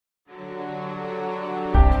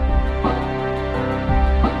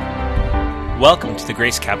Welcome to the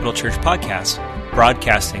Grace Capital Church podcast,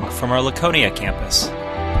 broadcasting from our Laconia campus.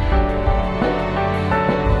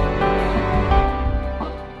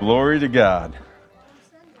 Glory to God.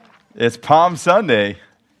 It's Palm Sunday.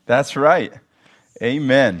 That's right.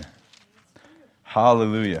 Amen.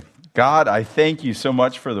 Hallelujah. God, I thank you so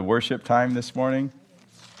much for the worship time this morning.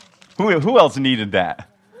 Who else needed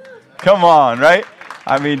that? Come on, right?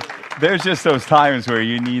 I mean, there's just those times where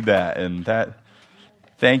you need that. And that.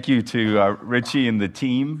 Thank you to Richie and the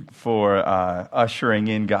team for ushering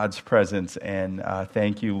in God's presence. And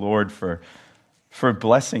thank you, Lord, for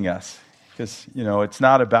blessing us. Because, you know, it's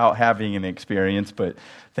not about having an experience, but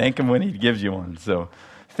thank Him when He gives you one. So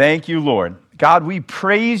thank you, Lord. God, we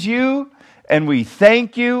praise you and we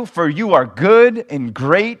thank you for you are good and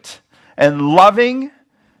great and loving.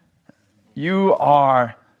 You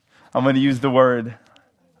are, I'm going to use the word,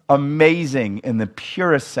 amazing in the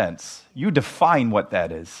purest sense. You define what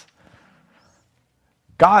that is.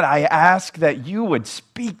 God, I ask that you would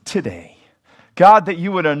speak today. God, that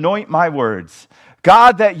you would anoint my words.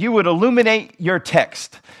 God, that you would illuminate your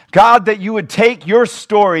text. God, that you would take your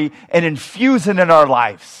story and infuse it in our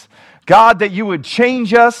lives. God, that you would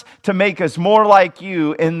change us to make us more like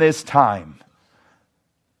you in this time.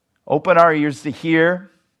 Open our ears to hear.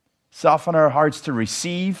 Soften our hearts to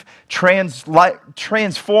receive,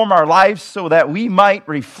 transform our lives so that we might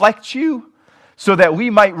reflect you, so that we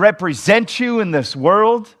might represent you in this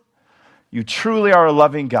world. You truly are a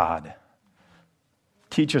loving God.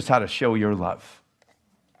 Teach us how to show your love.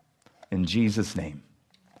 In Jesus' name,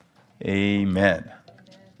 amen.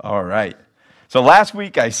 All right. So last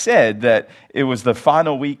week I said that it was the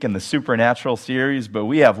final week in the Supernatural series, but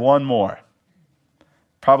we have one more,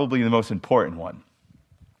 probably the most important one.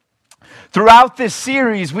 Throughout this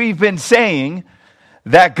series, we've been saying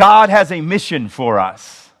that God has a mission for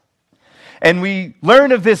us. And we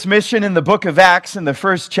learn of this mission in the book of Acts in the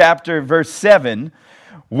first chapter, verse 7,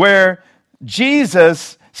 where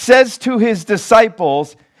Jesus says to his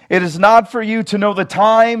disciples, "It is not for you to know the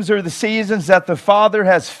times or the seasons that the Father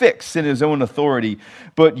has fixed in his own authority,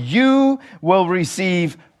 but you will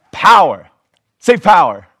receive power." Say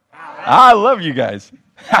power. I love you guys.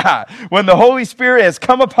 "When the Holy Spirit has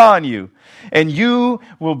come upon you, and you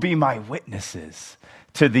will be my witnesses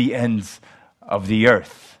to the ends of the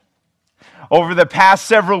earth." Over the past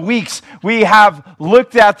several weeks, we have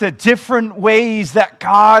looked at the different ways that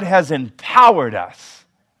God has empowered us.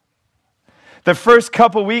 The first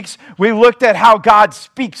couple weeks, we looked at how God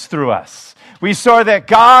speaks through us. We saw that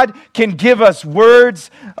God can give us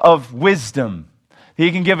words of wisdom.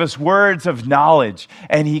 He can give us words of knowledge,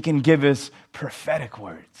 and He can give us prophetic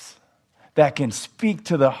words that can speak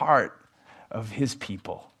to the heart of His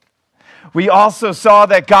people. We also saw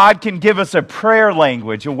that God can give us a prayer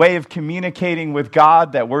language, a way of communicating with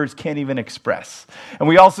God that words can't even express. And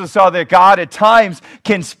we also saw that God at times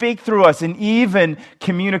can speak through us and even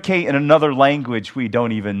communicate in another language we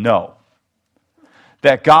don't even know.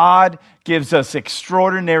 That God gives us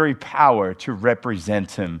extraordinary power to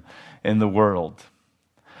represent Him in the world.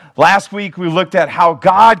 Last week, we looked at how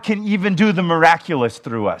God can even do the miraculous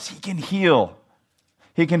through us. He can heal.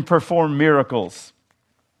 He can perform miracles.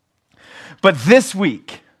 But this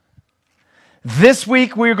week,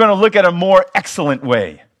 we're going to look at a more excellent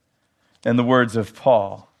way, in the words of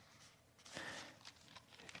Paul.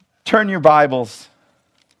 Turn your Bibles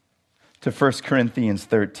to 1 Corinthians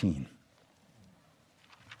 13.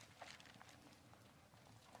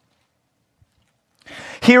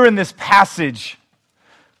 Here in this passage,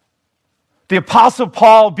 the Apostle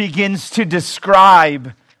Paul begins to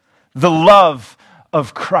describe the love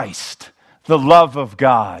of Christ, the love of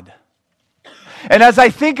God. And as I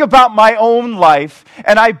think about my own life,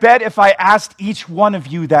 and I bet if I asked each one of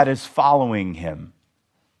you that is following Him,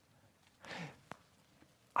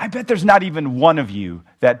 I bet there's not even one of you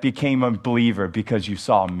that became a believer because you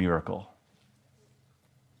saw a miracle.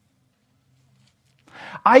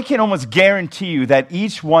 I can almost guarantee you that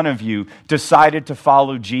each one of you decided to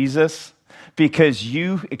follow Jesus because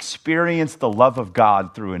you experienced the love of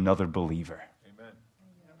God through another believer. Amen.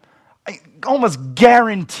 I almost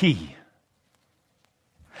guarantee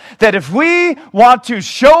that if we want to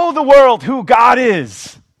show the world who God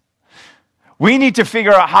is, we need to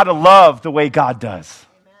figure out how to love the way God does.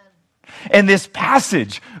 Amen. And this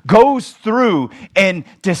passage goes through and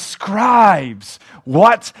describes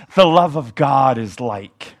what the love of God is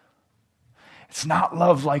like. It's not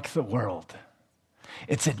love like the world.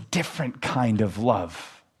 It's a different kind of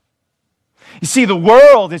love. You see, the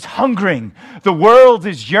world is hungering. The world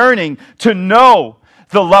is yearning to know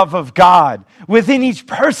the love of God. Within each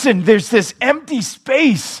person, there's this empty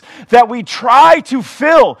space that we try to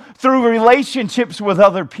fill through relationships with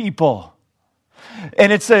other people.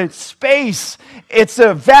 And it's a space, it's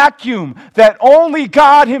a vacuum that only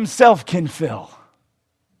God Himself can fill.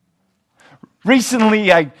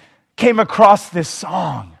 Recently, I came across this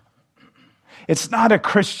song. It's not a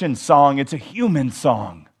Christian song, it's a human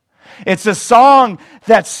song. It's a song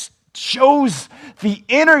that shows the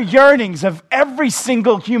inner yearnings of every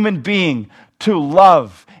single human being to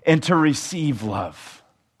love and to receive love.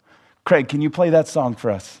 Craig, can you play that song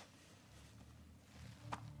for us?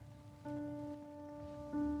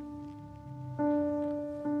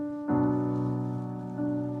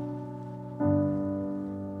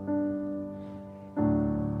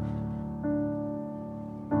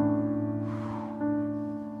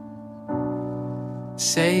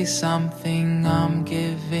 Say something, I'm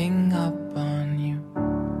giving up on you.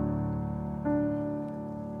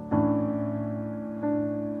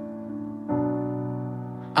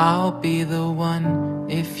 I'll be the one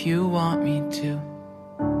if you want me to.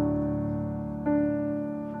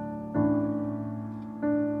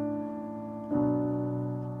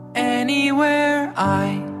 Anywhere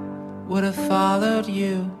I would have followed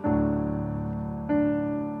you.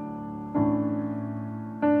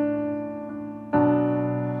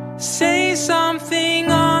 Say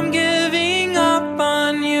something, I'm giving up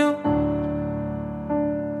on you.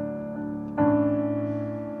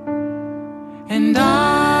 And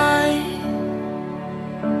I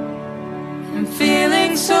am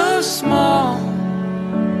feeling so small.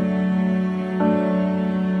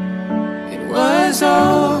 It was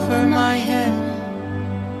over my head.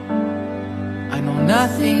 I know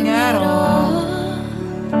nothing at all.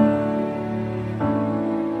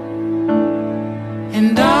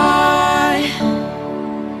 And I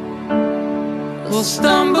will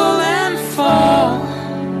stumble and fall.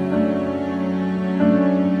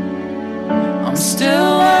 I'm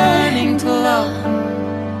still learning to love,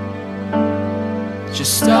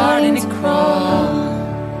 just starting to crawl.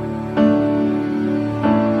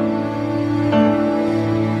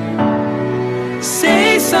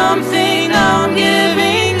 Say something, I'm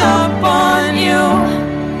giving up on you.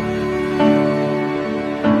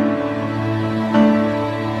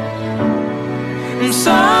 I'm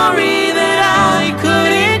sorry that I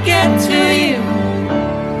couldn't get to you.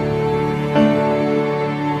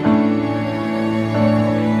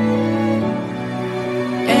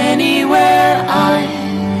 Anywhere I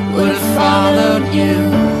would have followed you.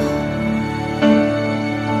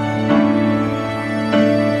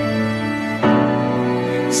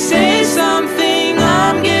 Say something,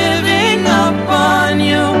 I'm giving up on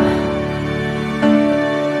you.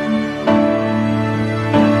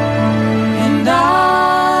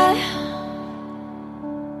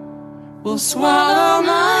 Will swallow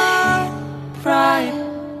my pride.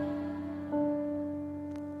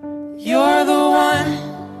 You're the one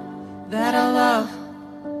that I love,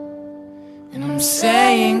 and I'm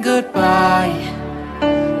saying goodbye.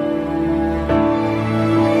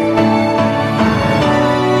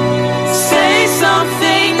 Say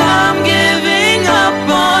something, I'm giving up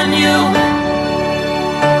on you.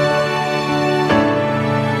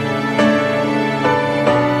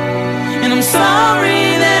 And I'm sorry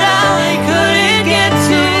that I couldn't get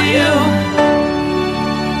to you.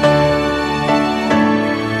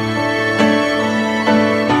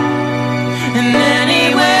 And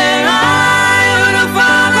anywhere I would have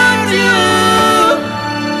followed you.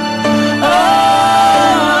 Oh,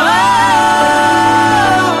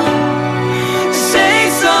 say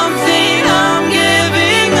something, I'm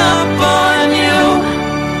giving up on you.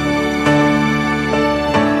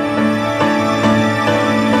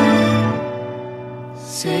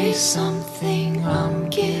 Say something, I'm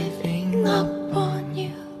giving up on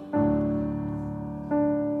you.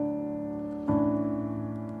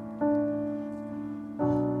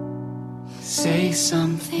 Say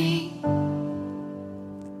something.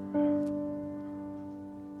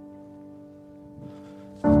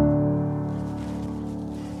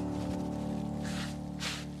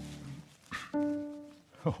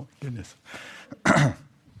 Oh, goodness.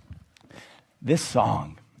 This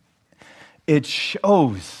song, it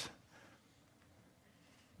shows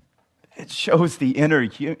the inner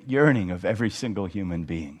yearning of every single human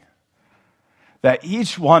being. That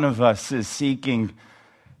each one of us is seeking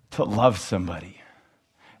to love somebody.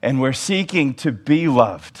 And we're seeking to be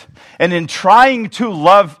loved. And in trying to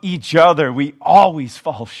love each other, we always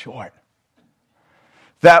fall short.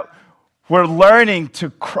 That we're learning to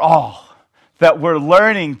crawl. That we're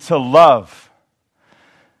learning to love.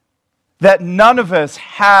 That none of us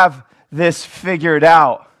have this figured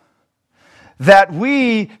out. that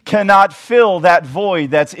we cannot fill that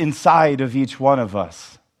void that's inside of each one of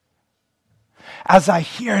us. As I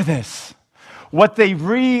hear this, what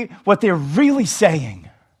they're really saying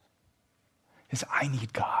is, I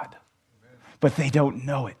need God, but they don't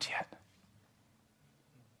know it yet.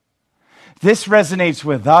 This resonates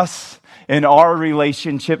with us in our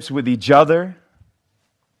relationships with each other,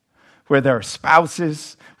 with our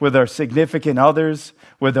spouses, with our significant others,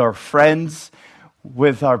 with our friends,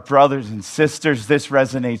 with our brothers and sisters. This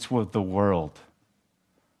resonates with the world.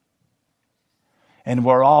 And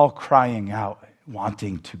we're all crying out,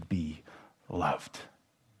 wanting to be loved.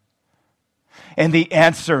 And the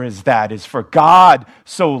answer is for God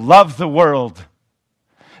so loved the world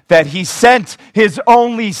that he sent his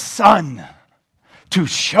only Son to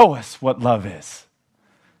show us what love is.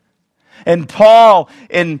 And Paul,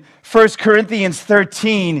 in 1 Corinthians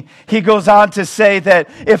 13, he goes on to say that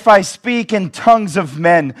if I speak in tongues of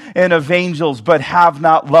men and of angels, but have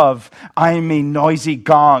not love, I am a noisy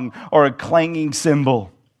gong or a clanging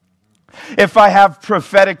cymbal. If I have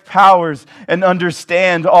prophetic powers and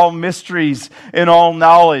understand all mysteries and all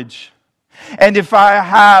knowledge, and if I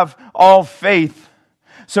have all faith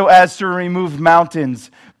so as to remove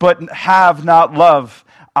mountains, but have not love,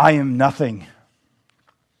 I am nothing.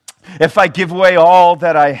 If I give away all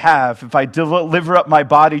that I have, if I deliver up my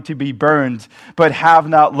body to be burned, but have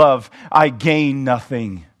not love, I gain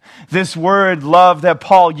nothing. This word love that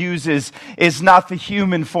Paul uses is not the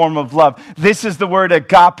human form of love. This is the word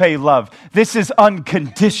agape love. This is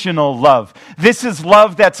unconditional love. This is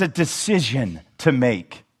love that's a decision to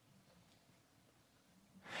make.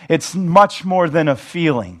 It's much more than a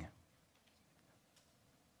feeling.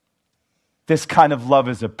 This kind of love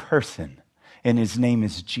is a person, and his name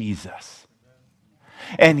is Jesus.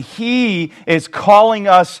 And he is calling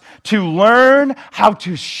us to learn how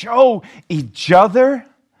to show each other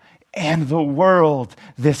and the world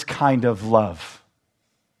this kind of love.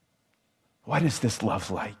 What is this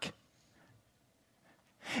love like?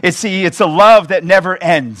 It's a love that never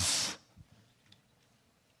ends.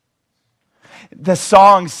 The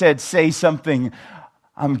song said, say something,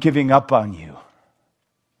 I'm giving up on you.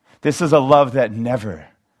 This is a love that never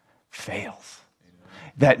fails,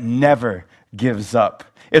 that never gives up.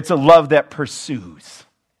 It's a love that pursues.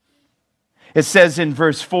 It says in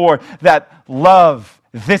verse 4 that love,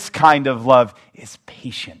 this kind of love, is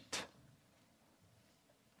patient.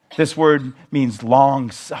 This word means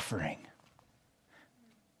long-suffering.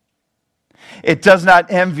 It does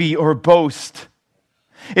not envy or boast.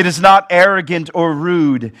 It is not arrogant or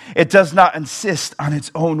rude. It does not insist on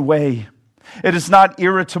its own way. It is not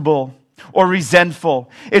irritable or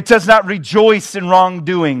resentful. It does not rejoice in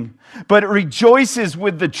wrongdoing, but it rejoices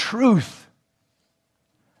with the truth.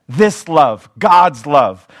 This love, God's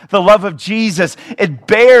love, the love of Jesus, it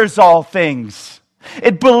bears all things.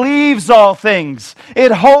 It believes all things.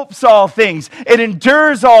 It hopes all things. It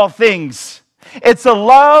endures all things. It's a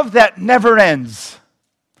love that never ends.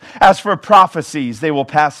 As for prophecies, they will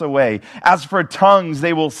pass away. As for tongues,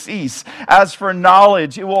 they will cease. As for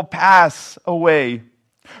knowledge, it will pass away.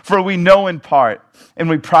 For we know in part, and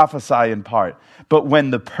we prophesy in part. But when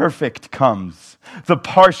the perfect comes, the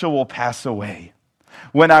partial will pass away.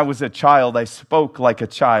 When I was a child, I spoke like a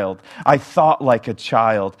child. I thought like a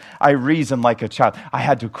child. I reasoned like a child. I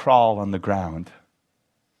had to crawl on the ground.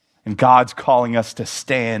 And God's calling us to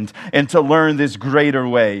stand and to learn this greater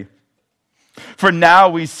way. For now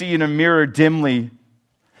we see in a mirror dimly,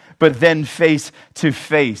 but then face to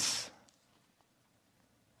face.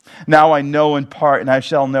 Now I know in part, and I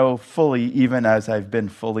shall know fully, even as I've been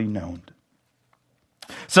fully known.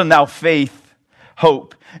 So now faith,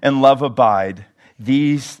 hope, and love abide,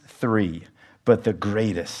 these three, but the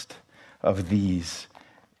greatest of these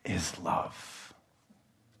is love.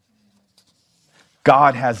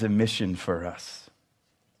 God has a mission for us.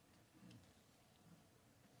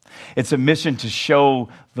 It's a mission to show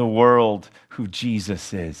the world who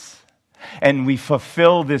Jesus is. And we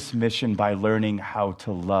fulfill this mission by learning how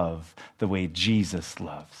to love the way Jesus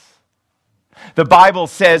loves. The Bible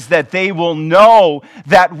says that they will know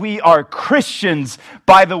that we are Christians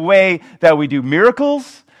by the way that we do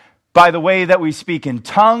miracles, by the way that we speak in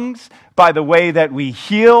tongues, by the way that we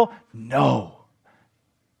heal. No.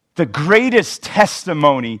 The greatest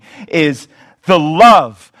testimony is the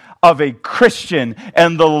love of a Christian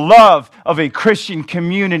and the love of a Christian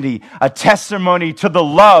community, a testimony to the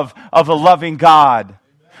love of a loving God.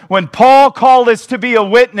 When Paul called us to be a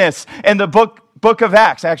witness in the book of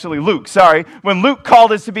Acts, actually Luke, when Luke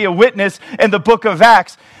called us to be a witness in the book of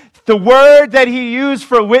Acts, the word that he used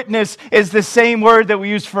for witness is the same word that we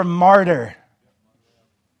use for martyr.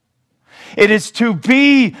 It is to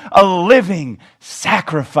be a living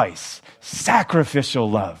sacrifice, sacrificial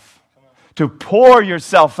love, to pour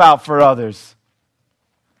yourself out for others.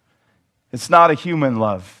 It's not a human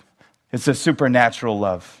love. It's a supernatural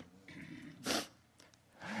love.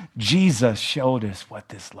 Jesus showed us what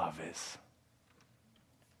this love is.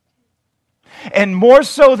 And more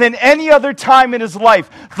so than any other time in his life,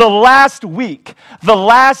 the last week, the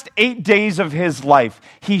last 8 days of his life,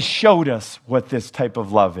 he showed us what this type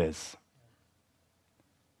of love is.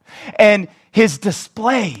 And his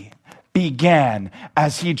display began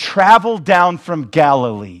as he traveled down from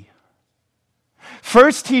Galilee.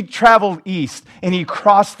 First, he traveled east and he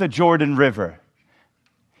crossed the Jordan River.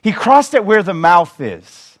 He crossed it where the mouth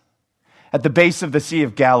is, at the base of the Sea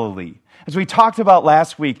of Galilee. As we talked about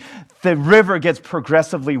last week, the river gets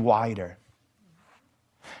progressively wider.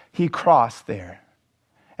 He crossed there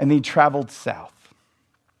and he traveled south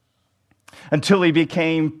until he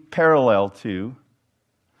became parallel to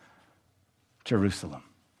Jerusalem.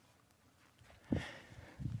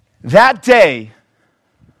 That day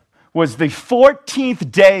was the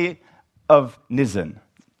 14th day of Nisan.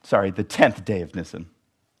 Sorry, the 10th day of Nisan.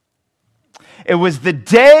 It was the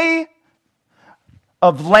day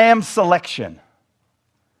of lamb selection.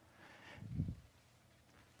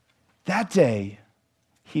 That day,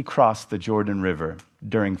 he crossed the Jordan River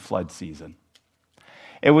during flood season.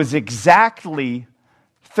 It was exactly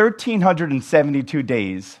 1,372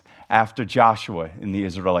 days after Joshua and the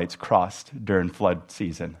Israelites crossed during flood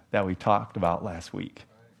season that we talked about last week.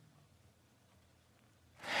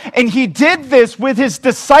 And he did this with his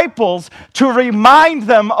disciples to remind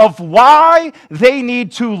them of why they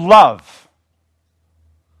need to love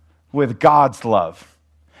with God's love.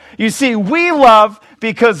 You see, we love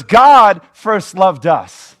because God first loved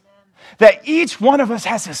us. That each one of us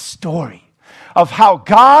has a story of how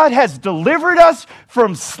God has delivered us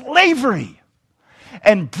from slavery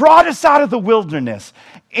and brought us out of the wilderness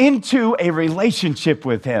into a relationship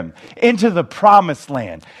with him, into the promised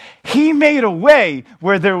land. He made a way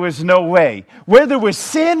where there was no way. Where there was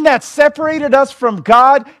sin that separated us from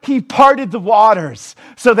God, he parted the waters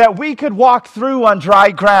so that we could walk through on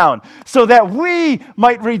dry ground, so that we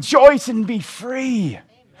might rejoice and be free.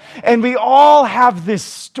 And we all have this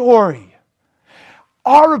story.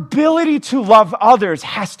 Our ability to love others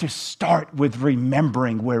has to start with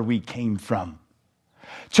remembering where we came from.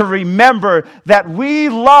 To remember that we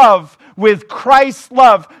love with Christ's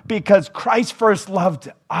love because Christ first loved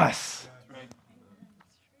us.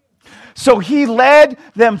 So he led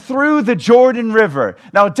them through the Jordan River.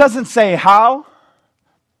 Now, it doesn't say how. It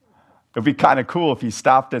would be kind of cool if he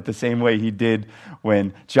stopped it the same way he did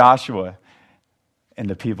when Joshua and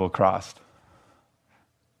the people crossed.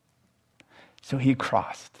 So he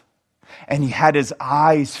crossed, and he had his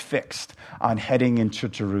eyes fixed on heading into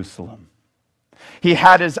Jerusalem. He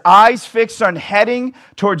had his eyes fixed on heading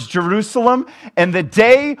towards Jerusalem, and the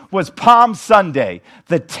day was Palm Sunday,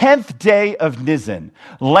 the 10th day of Nisan,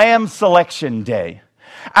 Lamb Selection Day.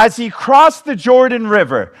 As he crossed the Jordan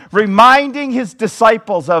River, reminding his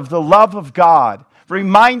disciples of the love of God,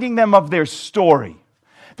 reminding them of their story,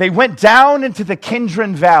 they went down into the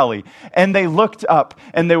Kidron Valley, and they looked up,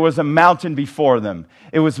 and there was a mountain before them.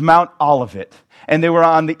 It was Mount Olivet, and they were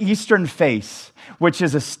on the eastern face, which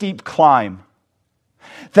is a steep climb.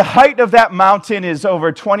 The height of that mountain is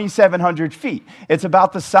over 2,700 feet. It's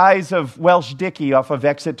about the size of Welsh Dickey off of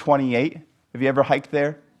exit 28. Have you ever hiked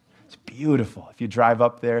there? It's beautiful. If you drive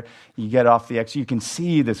up there, you get off the exit, you can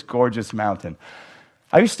see this gorgeous mountain.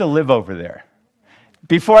 I used to live over there.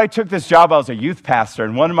 Before I took this job, I was a youth pastor,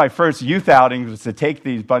 and one of my first youth outings was to take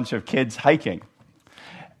these bunch of kids hiking.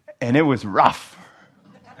 And it was rough.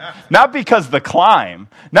 Not because of the climb,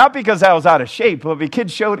 not because I was out of shape, but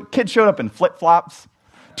kids showed up in flip-flops.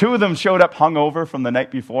 2 of them showed up hungover from the night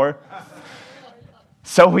before.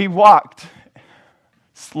 So we walked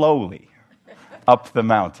slowly up the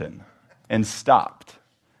mountain and stopped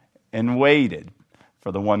and waited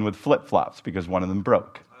for the one with flip-flops because one of them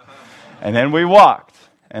broke. And then we walked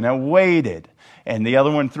and I waited and the other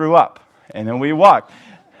one threw up. And then we walked.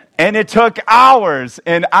 And it took hours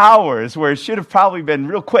and hours where it should have probably been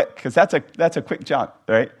real quick because that's a quick jaunt,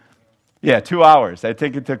 right? Yeah, 2 hours. I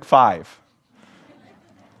think it took 5.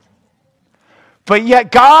 But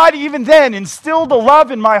yet God, even then, instilled a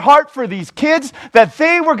love in my heart for these kids that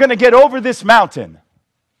they were going to get over this mountain.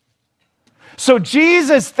 So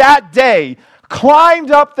Jesus that day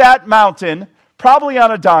climbed up that mountain, probably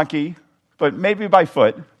on a donkey, but maybe by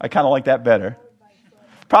foot. I kind of like that better.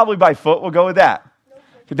 Probably by foot. We'll go with that.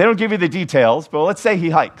 They don't give you the details, but let's say he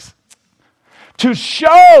hikes. to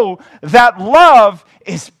show that love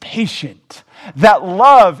is patient, that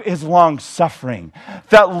love is long-suffering,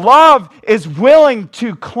 that love is willing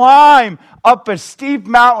to climb up a steep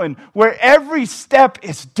mountain where every step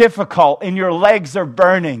is difficult and your legs are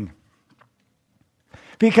burning.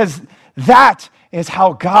 Because that is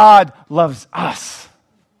how God loves us.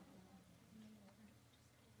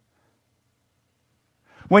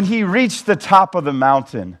 When he reached the top of the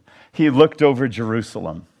mountain, he looked over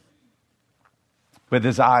Jerusalem with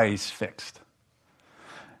his eyes fixed,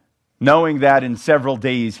 knowing that in several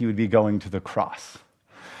days he would be going to the cross,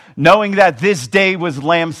 knowing that this day was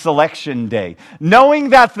Lamb Selection Day,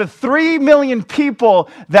 knowing that the 3 million people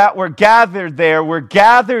that were gathered there were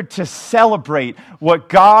gathered to celebrate what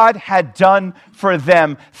God had done for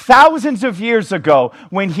them thousands of years ago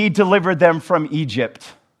when he delivered them from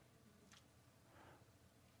Egypt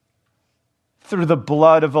through the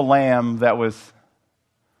blood of a lamb that was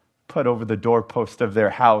put over the doorpost of their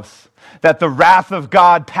house, that the wrath of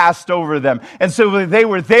God passed over them. And so they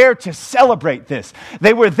were there to celebrate this.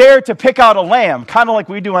 They were there to pick out a lamb, kind of like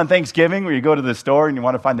we do on Thanksgiving, where you go to the store and you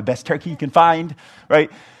want to find the best turkey you can find, right?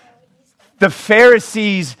 The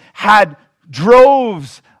Pharisees had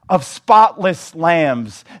droves of spotless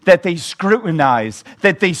lambs that they scrutinized,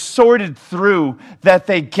 that they sorted through, that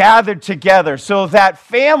they gathered together so that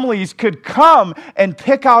families could come and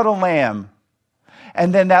pick out a lamb.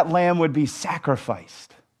 And then that lamb would be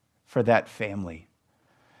sacrificed for that family.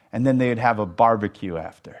 And then they would have a barbecue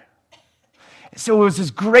after. So it was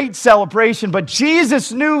this great celebration, but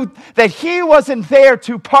Jesus knew that he wasn't there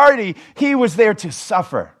to party, he was there to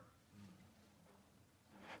suffer.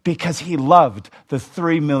 Because he loved the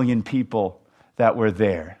 3 million people that were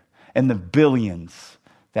there and the billions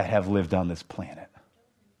that have lived on this planet.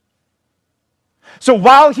 So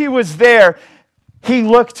while he was there, he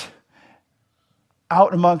looked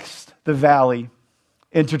out amongst the valley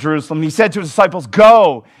into Jerusalem. He said to his disciples,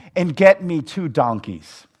 "Go and get me 2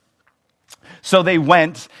 donkeys." So they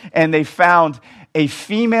went and they found a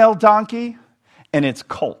female donkey and its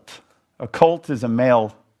colt. A colt is a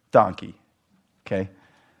male donkey, okay?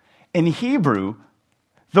 In Hebrew,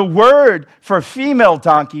 the word for female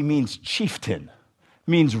donkey means chieftain,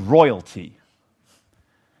 means royalty,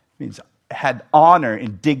 means had honor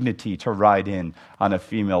and dignity to ride in on a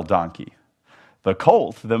female donkey. The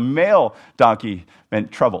colt, the male donkey,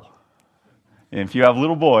 meant trouble. And if you have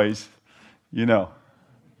little boys, you know.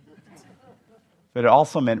 But it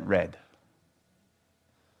also meant red,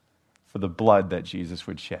 for the blood that Jesus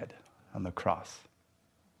would shed on the cross.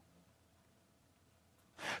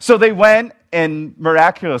 So they went, and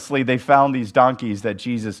miraculously they found these donkeys that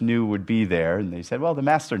Jesus knew would be there. And they said, well, the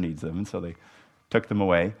master needs them. And so they took them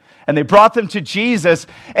away. And they brought them to Jesus.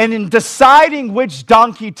 And in deciding which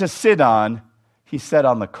donkey to sit on, he sat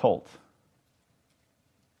on the colt.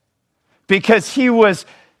 Because he was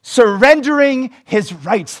surrendering his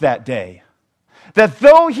rights that day. That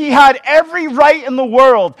though he had every right in the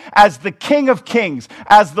world as the King of Kings,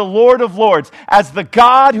 as the Lord of Lords, as the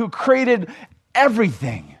God who created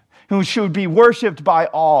everything, who should be worshiped by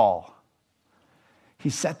all, he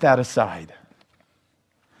set that aside.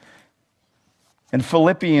 In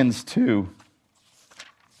Philippians 2,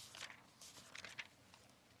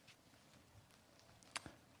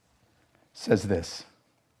 says this,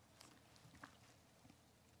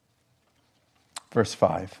 verse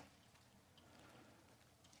 5,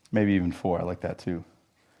 maybe even 4, I like that too.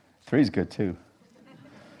 3 is good too.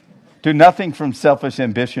 Do nothing from selfish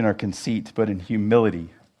ambition or conceit, but in humility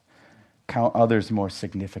count others more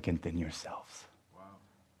significant than yourselves. Wow.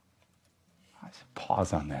 I should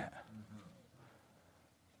pause on that.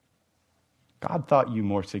 God thought you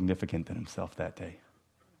more significant than himself that day.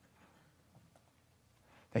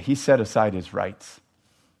 That he set aside his rights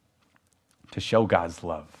to show God's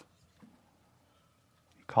love.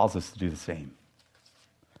 He calls us to do the same.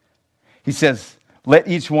 He says, let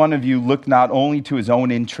each one of you look not only to his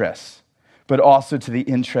own interests, but also to the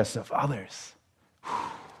interests of others.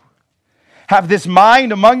 Have this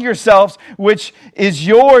mind among yourselves, which is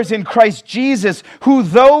yours in Christ Jesus, who,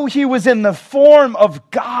 though he was in the form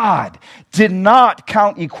of God, did not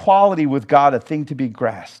count equality with God a thing to be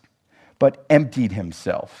grasped, but emptied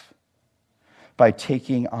himself by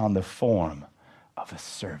taking on the form of a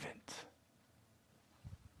servant.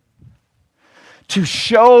 To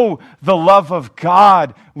show the love of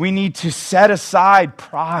God, we need to set aside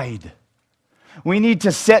pride. We need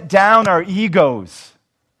to set down our egos.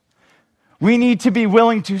 We need to be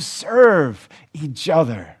willing to serve each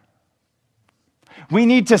other. We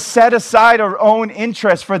need to set aside our own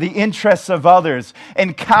interests for the interests of others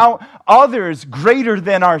and count others greater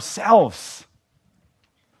than ourselves.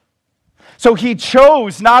 So he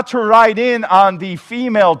chose not to ride in on the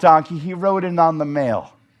female donkey, he rode in on the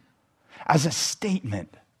male as a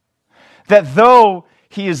statement that though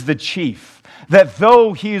he is the chief, that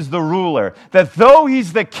though he is the ruler, that though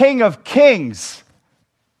he's the King of Kings,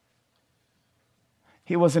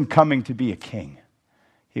 he wasn't coming to be a king.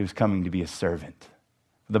 He was coming to be a servant.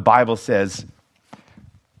 The Bible says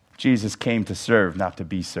Jesus came to serve, not to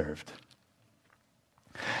be served.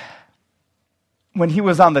 When he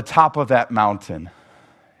was on the top of that mountain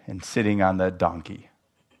and sitting on the donkey,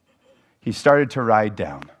 he started to ride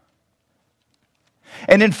down.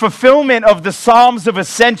 And in fulfillment of the Psalms of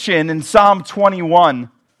Ascension in Psalm 21,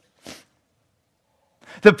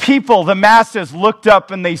 the people, the masses, looked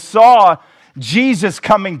up and they saw Jesus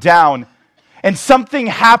coming down. And something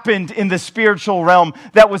happened in the spiritual realm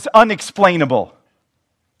that was unexplainable.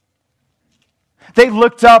 They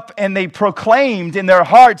looked up and they proclaimed in their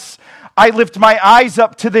hearts, I lift my eyes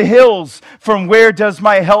up to the hills. From where does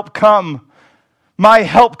my help come? My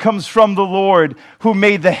help comes from the Lord who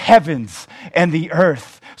made the heavens and the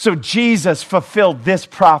earth. So Jesus fulfilled this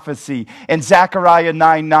prophecy in Zechariah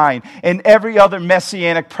 9:9 and every other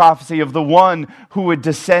messianic prophecy of the one who would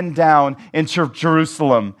descend down into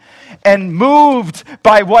Jerusalem. And moved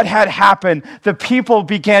by what had happened, the people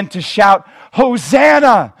began to shout,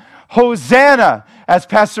 Hosanna! Hosanna! As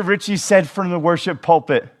Pastor Richie said from the worship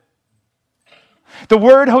pulpit. The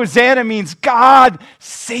word Hosanna means, God,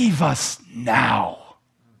 save us now.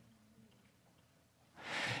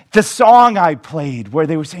 The song I played where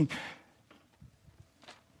they were saying,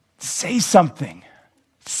 say something.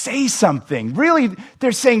 Say something. Really,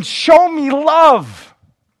 they're saying, show me love.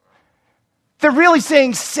 They're really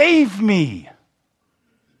saying, save me.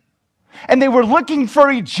 And they were looking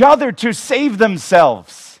for each other to save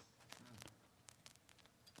themselves.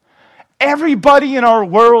 Everybody in our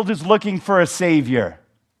world is looking for a savior.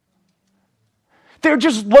 They're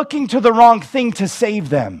just looking to the wrong thing to save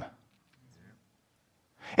them.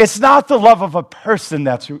 It's not the love of a person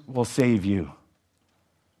that will save you.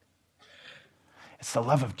 It's the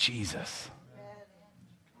love of Jesus.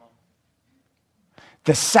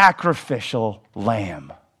 The sacrificial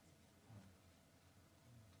lamb.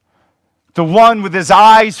 The one with his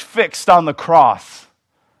eyes fixed on the cross.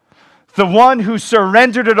 The one who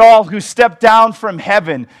surrendered it all, who stepped down from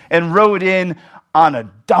heaven and rode in on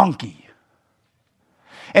a donkey.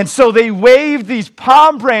 And so they waved these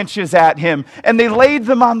palm branches at him and they laid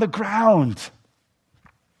them on the ground.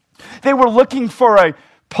 They were looking for a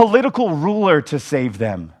political ruler to save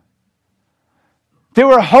them. They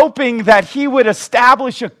were hoping that he would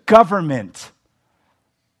establish a government.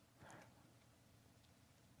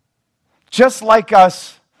 Just like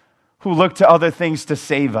us who look to other things to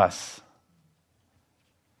save us.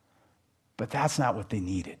 But that's not what they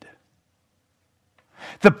needed.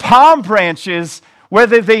 The palm branches,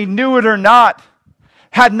 whether they knew it or not,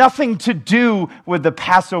 had nothing to do with the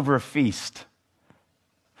Passover feast.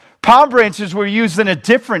 Palm branches were used in a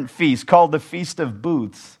different feast called the Feast of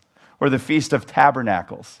Booths or the Feast of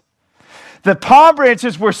Tabernacles. The palm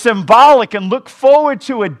branches were symbolic and looked forward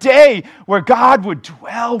to a day where God would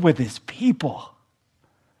dwell with his people.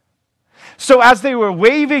 So as they were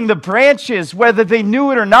waving the branches, whether they knew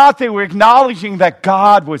it or not, they were acknowledging that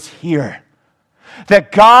God was here.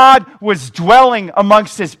 That God was dwelling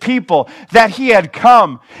amongst his people, that he had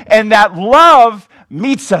come, and that love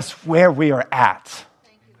meets us where we are at.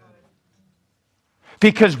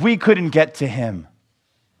 Because we couldn't get to him.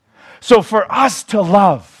 So for us to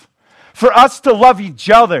love each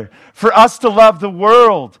other, for us to love the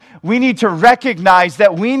world, we need to recognize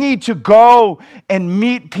that we need to go and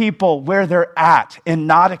meet people where they're at and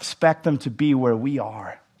not expect them to be where we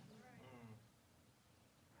are.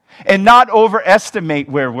 And not overestimate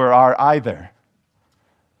where we are either.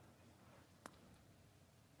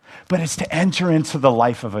 But it's to enter into the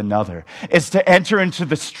life of another. It's to enter into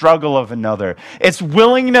the struggle of another. It's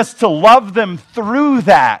willingness to love them through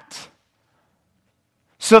that.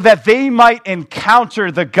 So that they might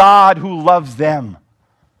encounter the God who loves them.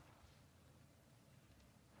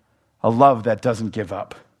 A love that doesn't give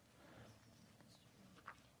up.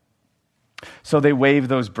 So they wave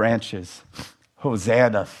those branches.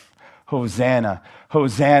 Hosanna, Hosanna,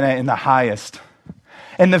 Hosanna in the highest.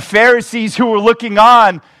 And the Pharisees who were looking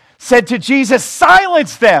on said to Jesus,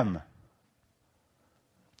 silence them.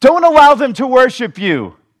 Don't allow them to worship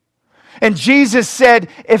you. And Jesus said,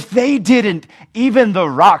 if they didn't, even the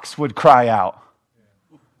rocks would cry out.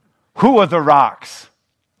 Who are the rocks?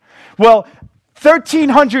 Well,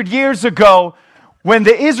 1,300 years ago, when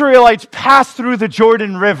the Israelites passed through the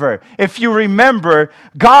Jordan River, if you remember,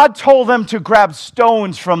 God told them to grab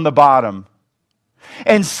stones from the bottom.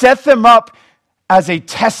 and set them up as a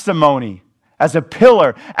testimony, as a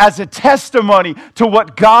pillar, as a testimony to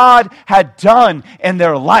what God had done in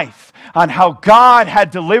their life, on how God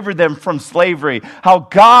had delivered them from slavery, how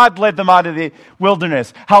God led them out of the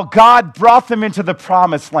wilderness, how God brought them into the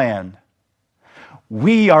promised land.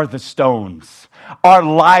 We are the stones. Our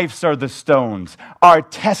lives are the stones. Our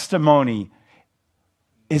testimony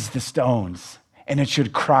is the stones, and it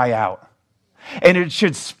should cry out. And it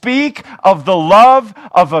should speak of the love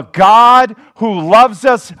of a God who loves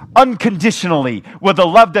us unconditionally with a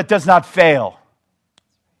love that does not fail.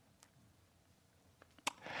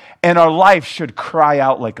 And our life should cry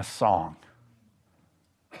out like a song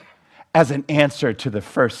as an answer to the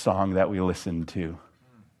first song that we listened to.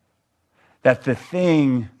 That the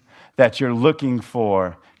thing that you're looking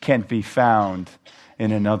for can't be found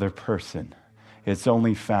in another person. It's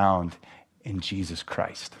only found in Jesus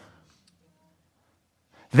Christ.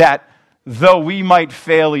 That though we might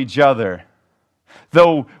fail each other,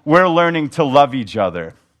 though we're learning to love each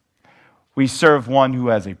other, we serve one who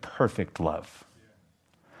has a perfect love,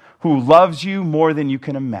 who loves you more than you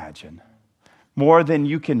can imagine, more than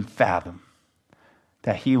you can fathom,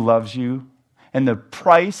 that he loves you, and the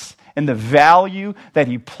price and the value that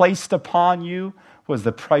he placed upon you was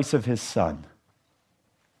the price of his son.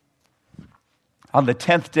 On the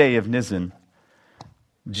 10th day of Nisan,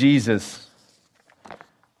 Jesus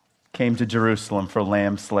came to Jerusalem for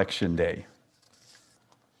Lamb Selection Day.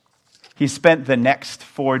 He spent the next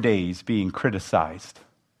 4 days being criticized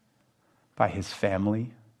by his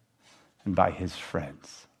family and by his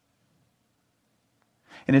friends.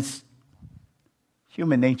 And it's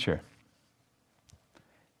human nature,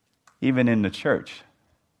 even in the church,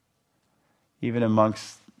 even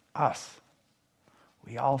amongst us.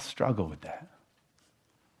 We all struggle with that.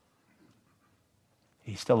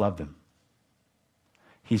 He still loved them.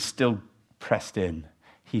 He still pressed in.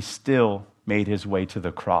 He still made his way to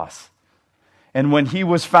the cross. And when he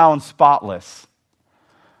was found spotless,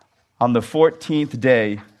 on the 14th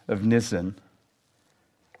day of Nisan,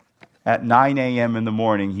 at 9 a.m. in the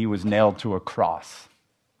morning, he was nailed to a cross,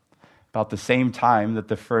 about the same time that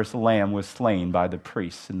the first lamb was slain by the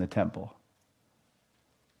priests in the temple.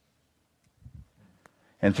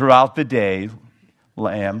 And throughout the day,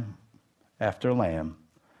 lamb after lamb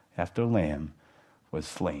after lamb was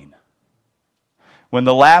slain. When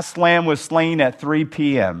the last lamb was slain at 3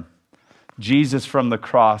 p.m., Jesus from the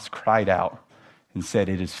cross cried out and said,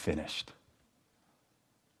 "It is finished."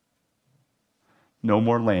 No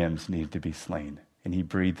more lambs needed to be slain, and he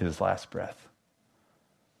breathed his last breath.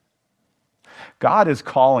 God is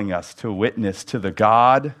calling us to witness to the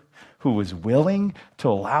God who was willing to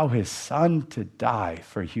allow his son to die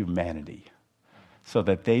for humanity so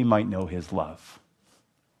that they might know his love.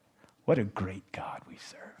 What a great God we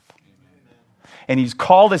serve. And he's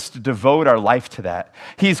called us to devote our life to that.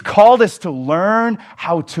 He's called us to learn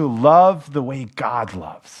how to love the way God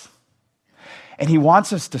loves. And he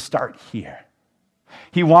wants us to start here.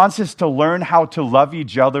 He wants us to learn how to love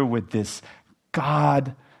each other with this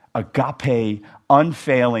God, agape,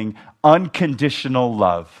 unfailing, unconditional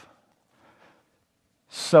love,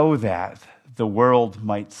 so that the world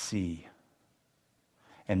might see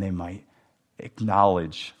and they might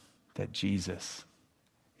acknowledge that Jesus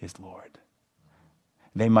is Lord.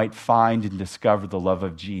 They might find and discover the love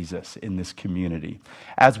of Jesus in this community.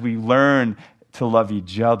 As we learn to love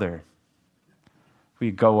each other,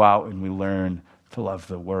 we go out and we learn to love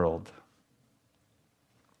the world.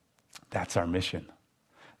 That's our mission.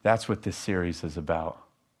 That's what this series is about.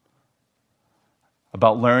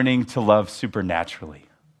 About learning to love supernaturally.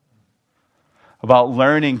 About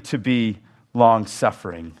learning to be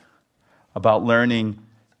long-suffering. About learning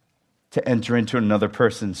to enter into another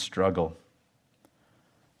person's struggle.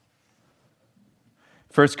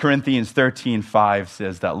 1 Corinthians 13:5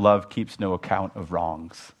 says that love keeps no account of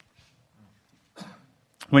wrongs.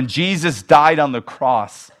 When Jesus died on the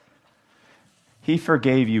cross, he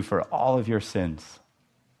forgave you for all of your sins,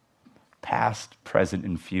 past, present,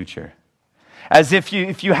 and future. As if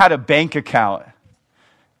you had a bank account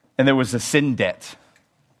and there was a sin debt.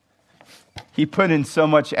 He put in so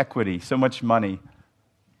much equity, so much money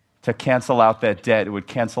to cancel out that debt. It would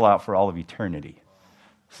cancel out for all of eternity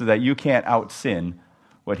so that you can't out-sin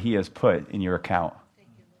what he has put in your account.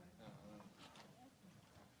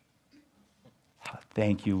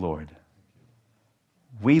 Thank you, Lord.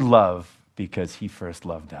 We love because he first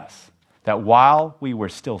loved us. That while we were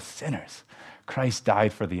still sinners, Christ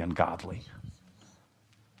died for the ungodly.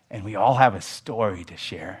 And we all have a story to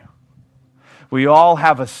share. We all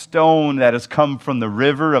have a stone that has come from the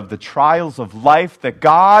river of the trials of life that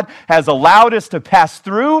God has allowed us to pass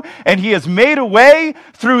through, and He has made a way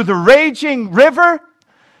through the raging river,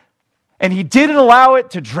 and He didn't allow it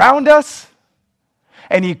to drown us,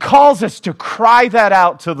 and He calls us to cry that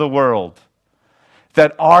out to the world,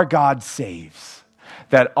 that our God saves,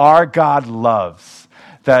 that our God loves,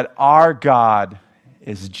 that our God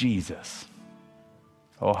is Jesus.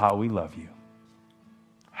 Oh, how we love you.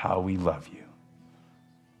 How we love you.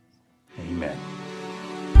 Amen.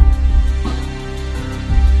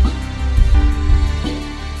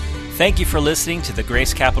 Thank you for listening to the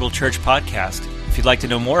Grace Capital Church podcast. If you'd like to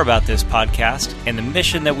know more about this podcast and the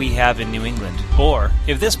mission that we have in New England, or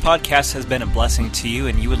if this podcast has been a blessing to you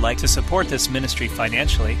and you would like to support this ministry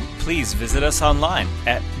financially, please visit us online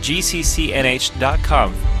at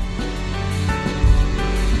gccnh.com